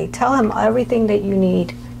everybody. Tell him everything that you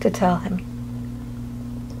need to tell him.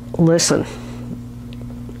 Listen,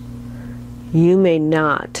 you may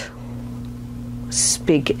not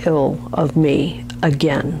speak ill of me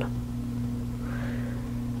again.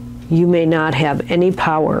 You may not have any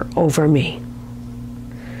power over me.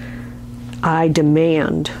 I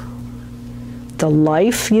demand the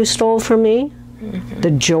life you stole from me,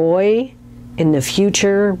 the joy in the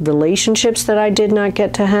future relationships that I did not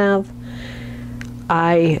get to have.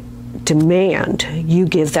 I demand you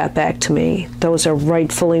give that back to me. Those are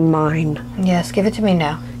rightfully mine. Yes, give it to me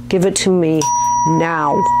now. Give it to me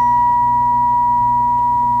now.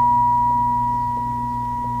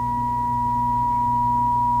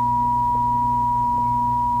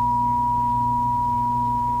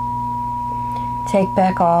 Take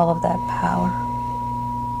back all of that power.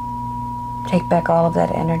 Take back all of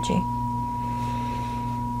that energy.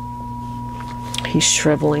 He's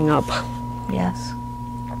shriveling up. Yes.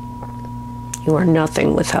 You are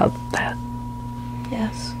nothing without that.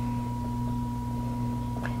 Yes.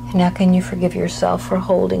 And now can you forgive yourself for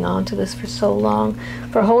holding on to this for so long?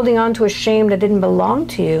 For holding on to a shame that didn't belong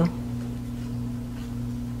to you?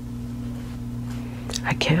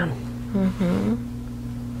 I can.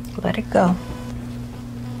 Let it go.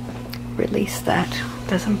 Release that. It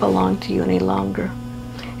doesn't belong to you any longer.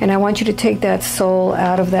 And I want you to take that soul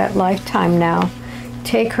out of that lifetime now.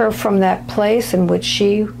 Take her from that place in which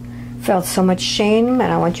she felt so much shame,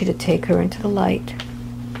 and I want you to take her into the light.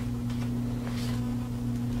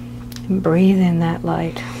 And breathe in that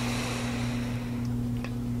light.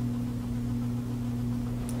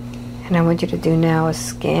 And I want you to do now a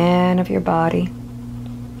scan of your body.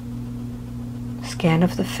 Scan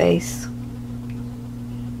of the face,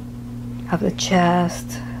 of the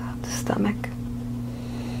chest, of the stomach.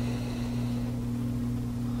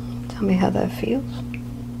 Tell me how that feels.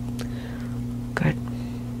 Good.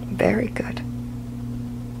 Very good.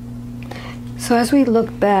 So as we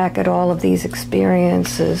look back at all of these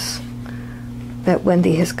experiences that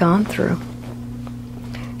Wendy has gone through,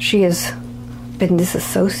 she has been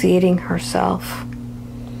disassociating herself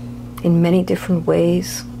in many different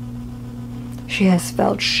ways. She has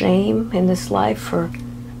felt shame in this life for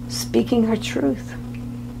speaking her truth.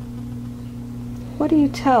 What do you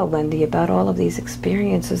tell Wendy about all of these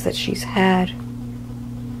experiences that she's had?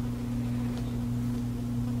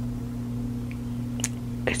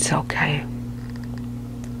 It's okay.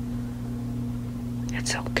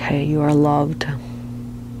 It's okay. You are loved.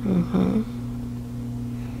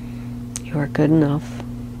 You are good enough.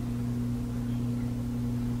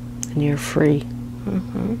 And you're free.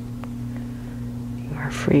 You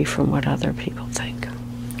are free from what other people think.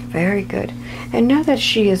 Very good. And now that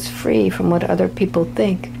she is free from what other people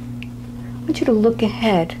think, I want you to look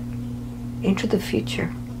ahead into the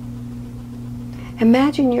future.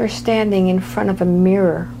 Imagine you're standing in front of a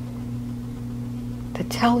mirror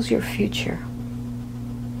that tells your future.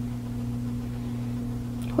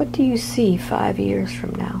 What do you see 5 years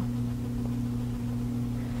from now?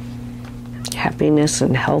 Happiness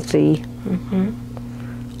and healthy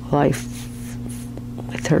life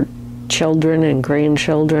with her children and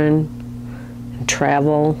grandchildren, and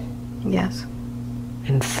travel. Yes.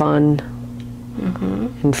 And fun.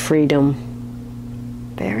 And freedom.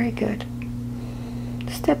 Very good.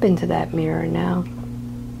 Step into that mirror now.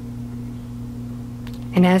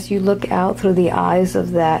 And as you look out through the eyes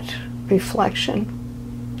of that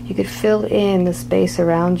reflection, you could fill in the space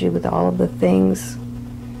around you with all of the things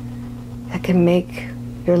that can make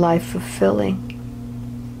your life fulfilling,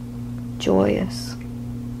 joyous,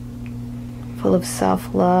 full of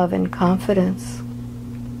self-love and confidence,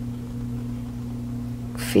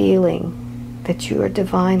 feeling that you are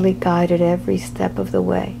divinely guided every step of the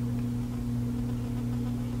way.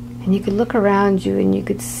 And you could look around you and you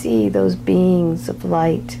could see those beings of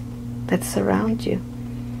light that surround you.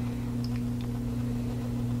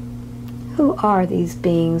 Who are these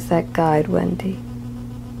beings that guide Wendy?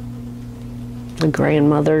 The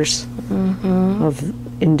grandmothers of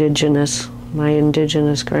my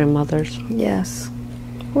indigenous grandmothers. Yes.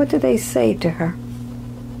 What do they say to her?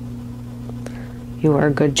 You are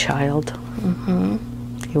a good child.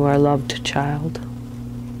 You are a loved child.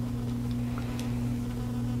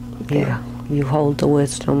 Okay. You hold the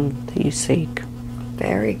wisdom that you seek.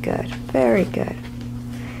 Very good. Very good.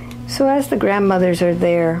 So as the grandmothers are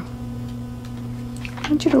there, I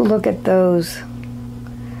want you to look at those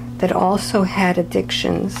that also had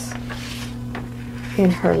addictions in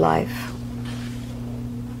her life.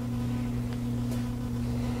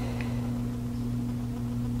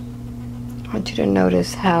 I want you to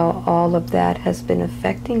notice how all of that has been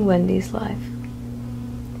affecting Wendy's life.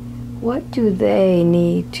 What do they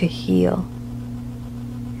need to heal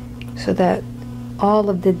so that all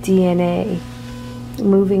of the DNA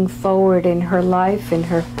moving forward in her life, in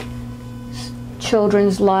her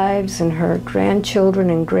children's lives, and her grandchildren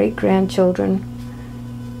and great-grandchildren,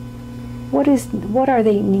 what are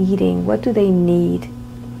they needing? What do they need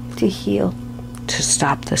to heal? To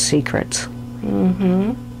stop the secrets.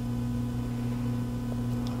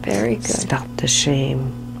 Very good. Stop the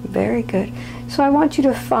shame. Very good. So I want you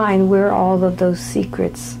to find where all of those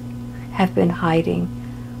secrets have been hiding.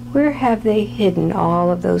 Where have they hidden all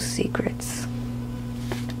of those secrets?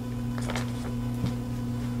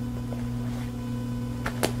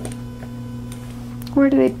 Where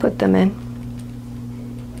do they put them in?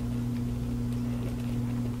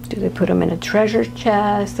 Do they put them in a treasure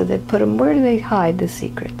chest? Do they put them, where do they hide the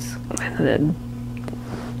secrets? In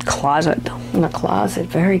the closet. In a closet.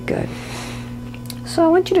 Very good. So I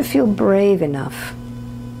want you to feel brave enough.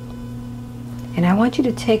 And I want you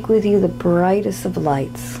to take with you the brightest of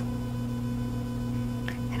lights.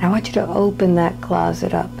 And I want you to open that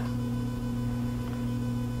closet up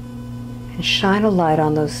and shine a light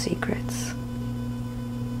on those secrets.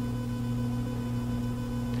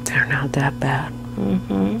 They're not that bad.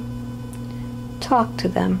 Talk to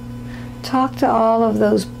them. Talk to all of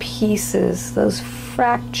those pieces, those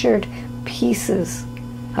fractured pieces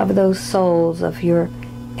of those souls of your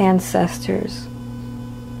ancestors,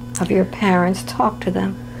 of your parents. Talk to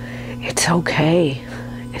them. It's okay.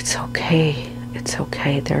 It's okay. It's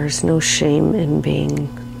okay. There's no shame in being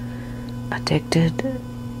addicted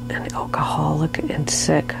and alcoholic and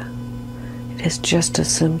sick. It is just a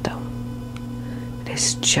symptom. It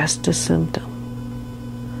is just a symptom.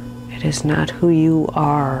 It is not who you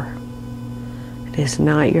are. It is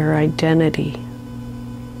not your identity.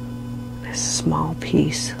 It is a small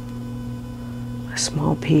piece. A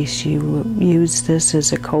small piece. You use this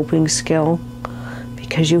as a coping skill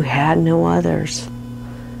because you had no others.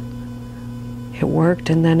 It worked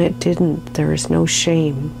and then it didn't. There is no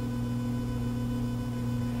shame.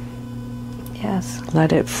 Yes.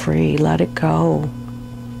 Let it free. Let it go.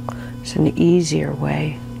 It's an easier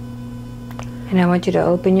way. And I want you to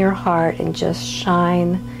open your heart and just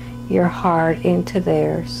shine your heart into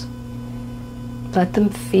theirs. Let them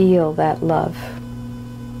feel that love.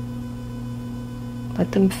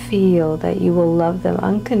 Let them feel that you will love them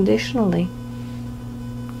unconditionally.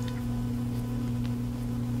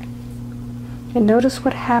 And notice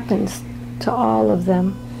what happens to all of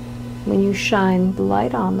them when you shine the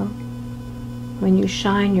light on them, when you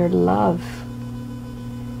shine your love.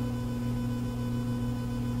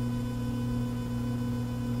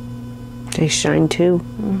 They shine too.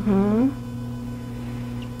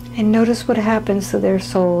 And notice what happens to their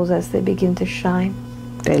souls as they begin to shine.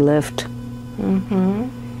 They lift.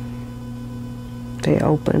 They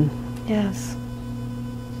open. Yes.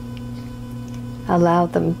 allow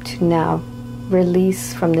them to now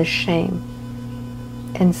release from the shame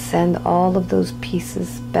and send all of those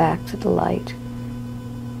pieces back to the light,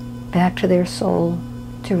 back to their soul,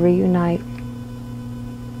 to reunite.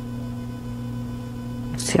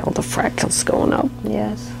 See all the fractals going up.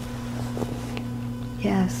 Yes.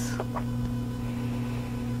 Yes.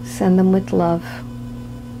 Send them with love.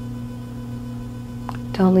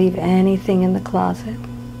 Don't leave anything in the closet.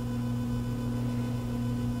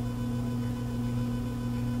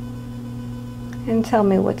 And tell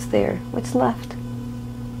me what's there, what's left.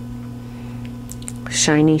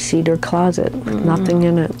 Shiny cedar closet, nothing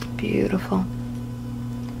in it. Beautiful.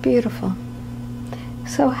 Beautiful.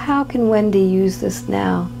 So how can Wendy use this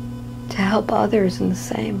now to help others in the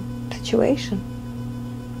same situation?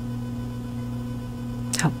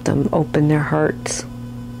 Help them open their hearts.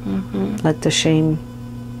 Let the shame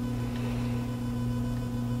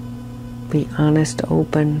be honest,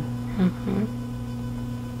 open.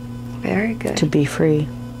 Very good. To be free.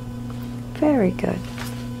 Very good.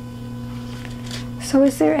 So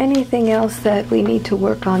is there anything else that we need to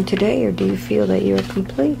work on today, or do you feel that you're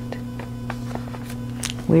complete?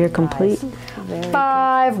 We are complete.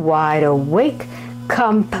 Five, wide awake,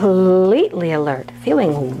 completely alert,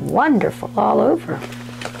 feeling wonderful all over.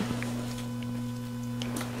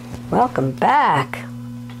 Welcome back.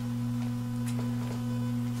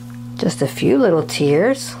 Just a few little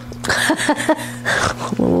tears.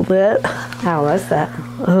 A little bit. How was that?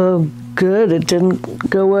 Oh, good. It didn't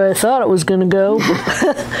go where I thought it was going to go.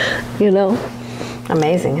 You know?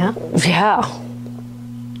 Amazing, huh? Yeah.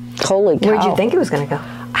 Holy cow. Where'd you think it was going to go?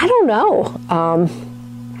 I don't know.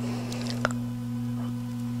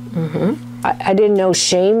 I didn't know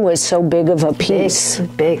shame was so big of a piece.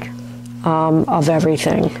 Big. Of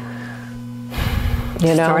everything.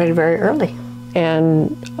 You know? Started very early.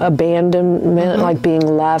 And abandonment, like being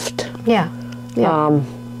left. Yeah. Yeah.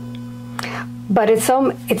 But it's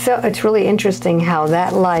really interesting how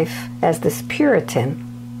that life as this Puritan,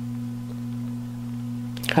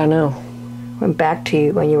 I know, went back to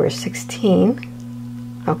you when you were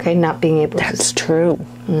 16. Okay, not being able to. That's true.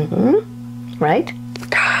 Right?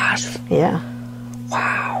 Gosh. Yeah.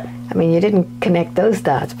 Wow. I mean, you didn't connect those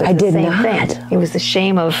dots, but I it's the did same not. thing. It was the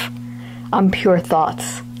shame of impure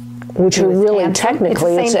thoughts. Which are really, handsome.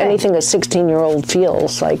 technically, It's it's the same anything a 16-year-old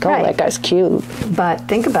feels like, oh, Right. that guy's cute. But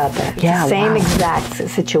think about that. Yeah, Same wow. exact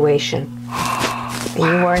situation. And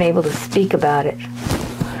you weren't able to speak about it,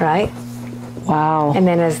 right? Wow. And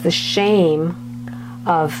then as the shame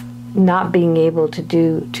of not being able to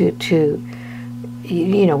do,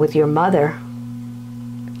 you know, with your mother,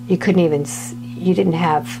 you couldn't even, you didn't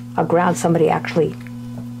have a ground. Somebody actually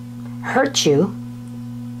hurt you,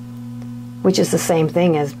 which is the same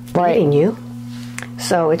thing as beating you.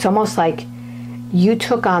 So it's almost like you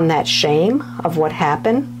took on that shame of what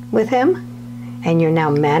happened with him, and you're now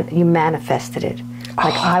you manifested it.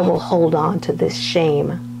 Like, I will hold on to this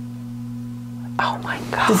shame. Oh my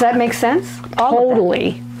God. Does that make sense?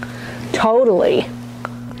 Totally. Totally.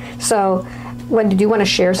 So, Wendy, do you want to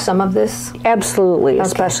share some of this? Absolutely,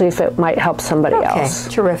 especially if it might help somebody else.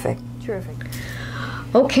 Terrific. Terrific.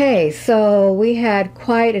 Okay, so we had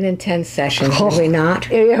quite an intense session, did we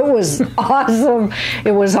not? It was awesome.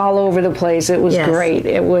 It was all over the place. It was great.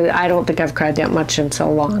 It was. I don't think I've cried that much in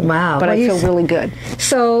so long. Wow. But Well, I feel really good.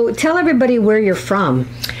 So tell everybody where you're from.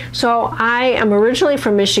 So I am originally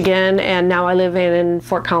from Michigan, and now I live in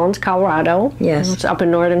Fort Collins, Colorado. Yes. It's up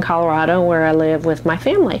in northern Colorado, where I live with my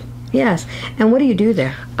family. Yes. And what do you do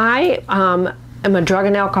there? I am a drug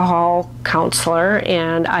and alcohol counselor,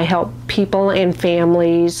 and I help people and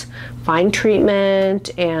families find treatment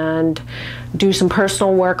and do some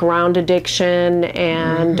personal work around addiction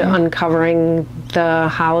and uncovering the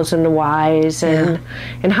hows and the whys and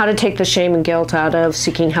how to take the shame and guilt out of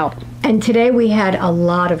seeking help. And today we had a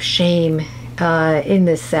lot of shame in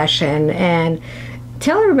this session. And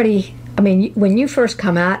tell everybody, I mean, when you first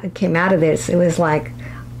came out of this, it was like,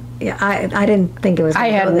 I didn't think it was I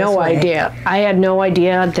had no idea. I had no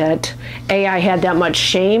idea that, I had that much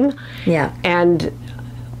shame. Yeah. And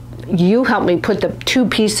you helped me put the two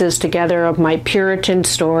pieces together of my Puritan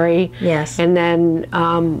story. Yes. And then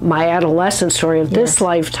my adolescent story of this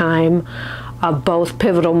lifetime, of both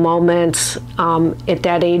pivotal moments at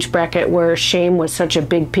that age bracket where shame was such a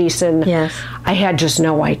big piece, and I had just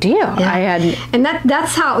no idea. Yeah. I had, and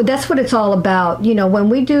that's what it's all about. You know, when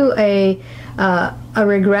we do a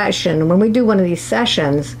regression, when we do one of these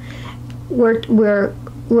sessions,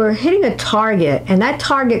 we're hitting a target, and that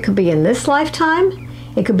target could be in this lifetime.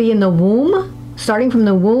 It could be in the womb, starting from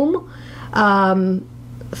the womb,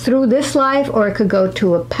 through this life, or it could go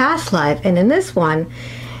to a past life. And in this one,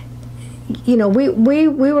 you know, we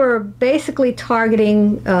were basically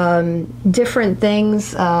targeting different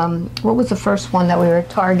things. What was the first one that we were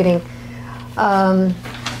targeting?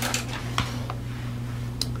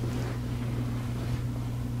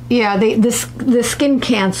 Yeah, the skin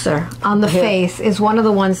cancer on the face is one of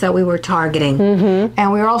the ones that we were targeting.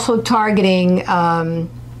 And we were also targeting,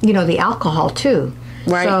 you know, the alcohol too.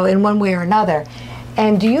 Right. So in one way or another.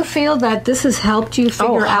 And do you feel that this has helped you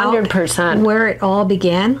figure out 100%. where it all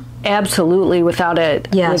began? Absolutely, without a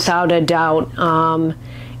doubt.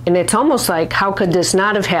 And it's almost like, how could this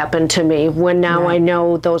not have happened to me when now I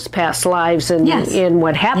know those past lives and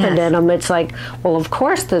what happened in them? It's like, well, of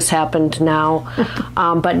course this happened now,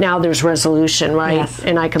 but now there's resolution, right? Yes.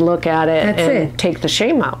 And I can look at it and take the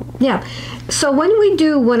shame out. Yeah. So when we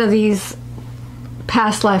do one of these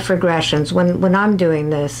past life regressions, when I'm doing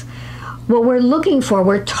this, what we're looking for,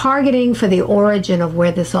 we're targeting for the origin of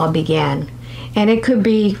where this all began. And it could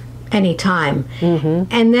be any time.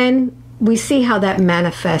 And then we see how that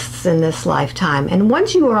manifests in this lifetime. And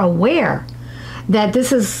once you are aware that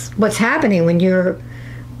this is what's happening, when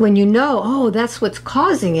you know, oh, that's what's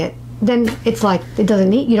causing it, then it's like you don't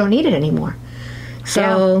need it anymore.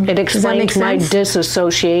 So it explains my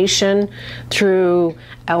disassociation through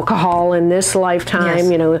alcohol in this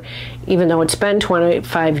lifetime. You know, even though it's been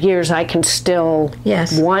 25 years, I can still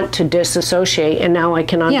want to disassociate, and now I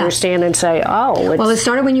can understand and say, oh, well, it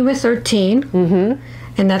started when you were 13.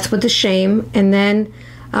 And that's with the shame. And then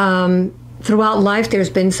throughout life, there's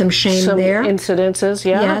been some shame there. Incidences,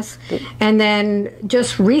 Yes. And then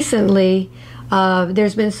just recently,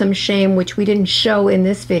 there's been some shame, which we didn't show in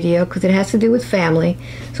this video because it has to do with family.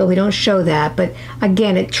 So we don't show that. But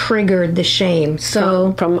again, it triggered the shame.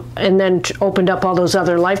 So and then opened up all those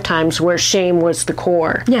other lifetimes where shame was the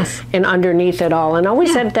core. Yes. And underneath it all. And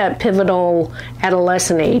always at that pivotal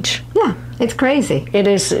adolescent age. Yeah. It's crazy. It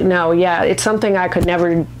is, it's something I could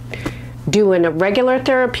never do in a regular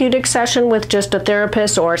therapeutic session with just a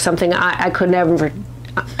therapist, or something I could never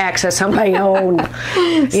access on my own,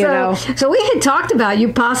 you know. So we had talked about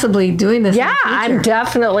you possibly doing this in the future. I'm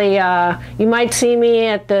definitely, you might see me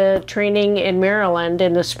at the training in Maryland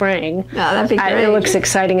in the spring. Oh, that'd be great. It looks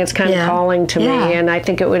exciting. It's kind of calling to me, and I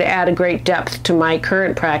think it would add a great depth to my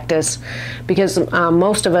current practice, because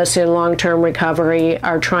most of us in long-term recovery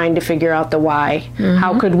are trying to figure out the why.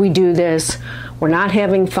 How could we do this? We're not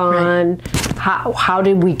having fun. How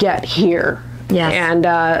did we get here? Yes. And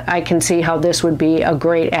I can see how this would be a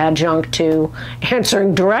great adjunct to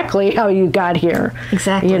answering directly how you got here.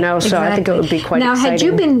 Exactly. You know, so I think it would be quite exciting. Now, had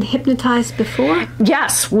you been hypnotized before?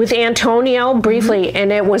 Yes, with Antonio briefly,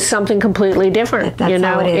 and it was something completely different. That's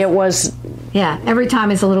how it is. It was. Yeah, every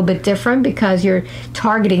time is a little bit different because you're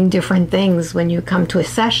targeting different things when you come to a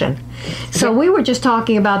session. So we were just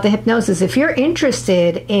talking about the hypnosis. If you're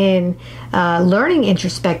interested in learning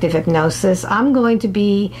introspective hypnosis, I'm going to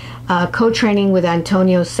be co-training with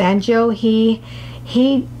Antonio Sangio.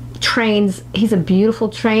 He trains, he's a beautiful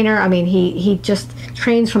trainer. I mean, he just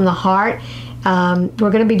trains from the heart. We're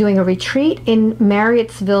going to be doing a retreat in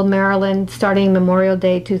Marriottsville, Maryland, starting Memorial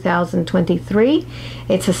Day 2023.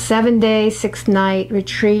 It's a 7-day, 6-night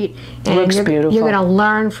retreat, and looks beautiful. You're going to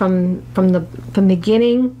learn from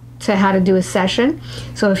beginning to how to do a session.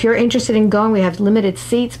 So if you're interested in going, we have limited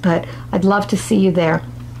seats, but I'd love to see you there.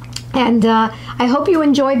 And I hope you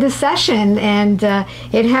enjoyed the session, and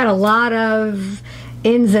it had a lot of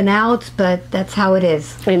ins and outs, but that's how it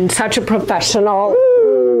is. And such a professional.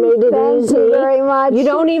 Thank you very much. You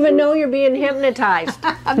don't even know you're being hypnotized.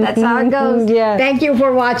 That's how it goes. Thank you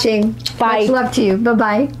for watching. Bye. Much love to you.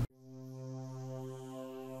 Bye-bye.